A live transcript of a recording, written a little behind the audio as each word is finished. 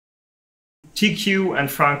TQ and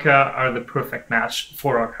Franka are the perfect match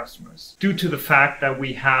for our customers due to the fact that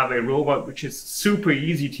we have a robot which is super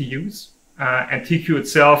easy to use. And TQ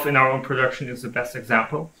itself in our own production is the best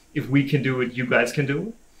example. If we can do it, you guys can do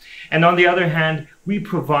it. And on the other hand, we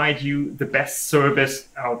provide you the best service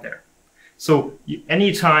out there. So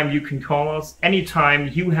anytime you can call us,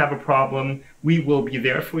 anytime you have a problem, we will be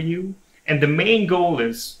there for you. And the main goal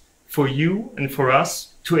is for you and for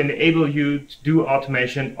us to enable you to do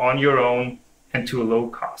automation on your own and to a low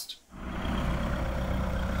cost.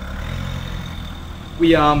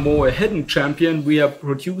 We are more a hidden champion. We are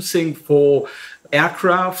producing for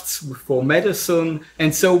aircrafts, for medicine.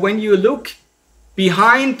 And so when you look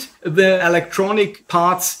behind the electronic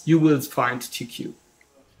parts, you will find TQ.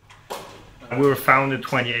 We were founded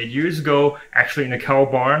 28 years ago, actually in a cow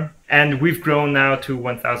barn, and we've grown now to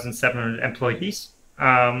 1,700 employees,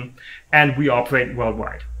 and we operate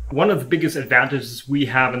worldwide. One of the biggest advantages we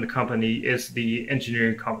have in the company is the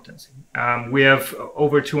engineering competency. We have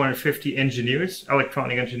over 250 engineers,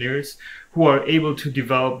 electronic engineers, who are able to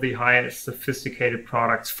develop the highest sophisticated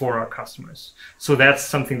products for our customers. So that's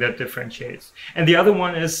something that differentiates. And the other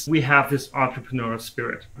one is we have this entrepreneurial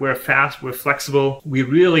spirit. We're fast, we're flexible. We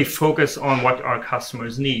really focus on what our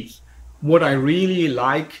customers need. What I really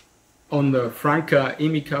like on the Franka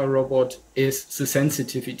Emika robot is the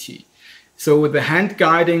sensitivity. So with the hand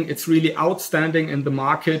guiding, it's really outstanding in the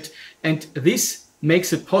market. And this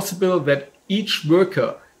makes it possible that each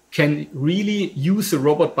worker can really use a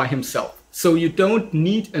robot by himself. So you don't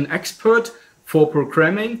need an expert for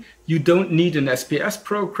programming. You don't need an SPS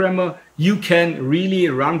programmer. You can really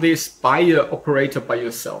run this by your operator by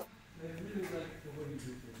yourself.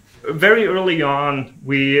 Very early on,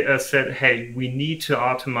 we said, hey, we need to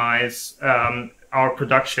optimize our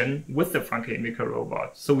production with the Franka Emika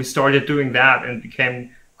robot. So we started doing that and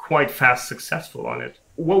became quite fast successful on it.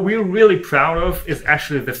 What we're really proud of is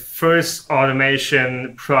actually the first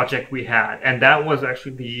automation project we had. And that was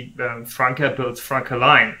actually the Franka built Franka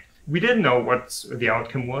line. We didn't know what the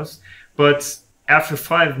outcome was, but after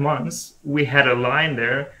 5 months, we had a line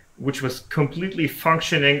there which was completely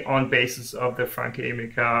functioning on basis of the Franka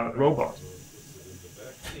Emika robot.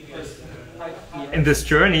 In this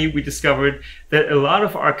journey, we discovered that a lot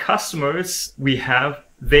of our customers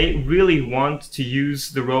they really want to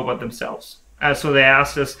use the robot themselves. So they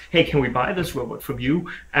asked us, hey, can we buy this robot from you?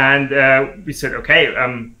 And we said, okay,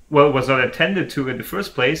 well, it was not intended to in the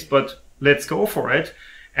first place, but let's go for it.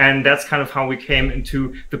 And that's kind of how we came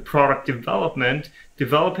into the product development,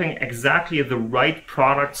 developing exactly the right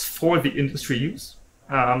products for the industry use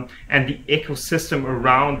and the ecosystem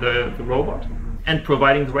around the robot, and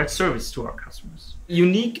providing the right service to our customers.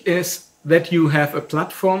 Unique is that you have a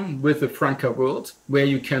platform with the Franka World where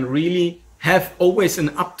you can really have always an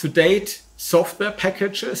up-to-date software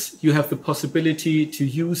packages. You have the possibility to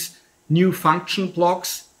use new function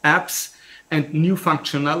blocks, apps, and new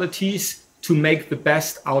functionalities to make the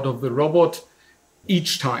best out of the robot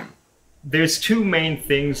each time. There's two main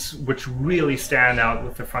things which really stand out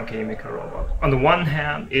with the Franka Emika robot. On the one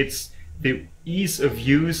hand, it's the ease of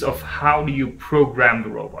use of how do you program the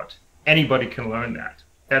robot. Anybody can learn that.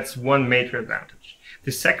 That's one major advantage.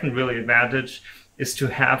 The second really advantage is to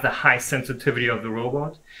have the high sensitivity of the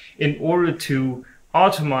robot in order to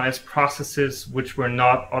automate processes which were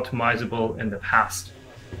not automizable in the past.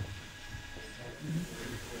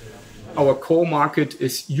 Our core market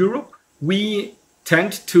is Europe. We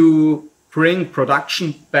tend to bring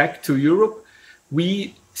production back to Europe.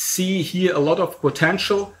 We see here a lot of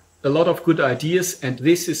potential, a lot of good ideas, and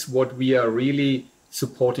this is what we are really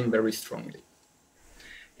supporting very strongly.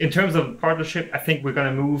 In terms of partnership, I think we're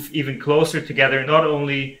going to move even closer together, not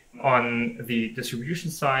only on the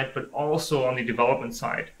distribution side, but also on the development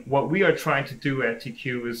side. What we are trying to do at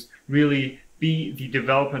TQ is really be the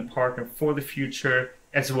development partner for the future,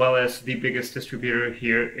 as well as the biggest distributor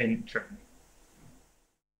here in Germany.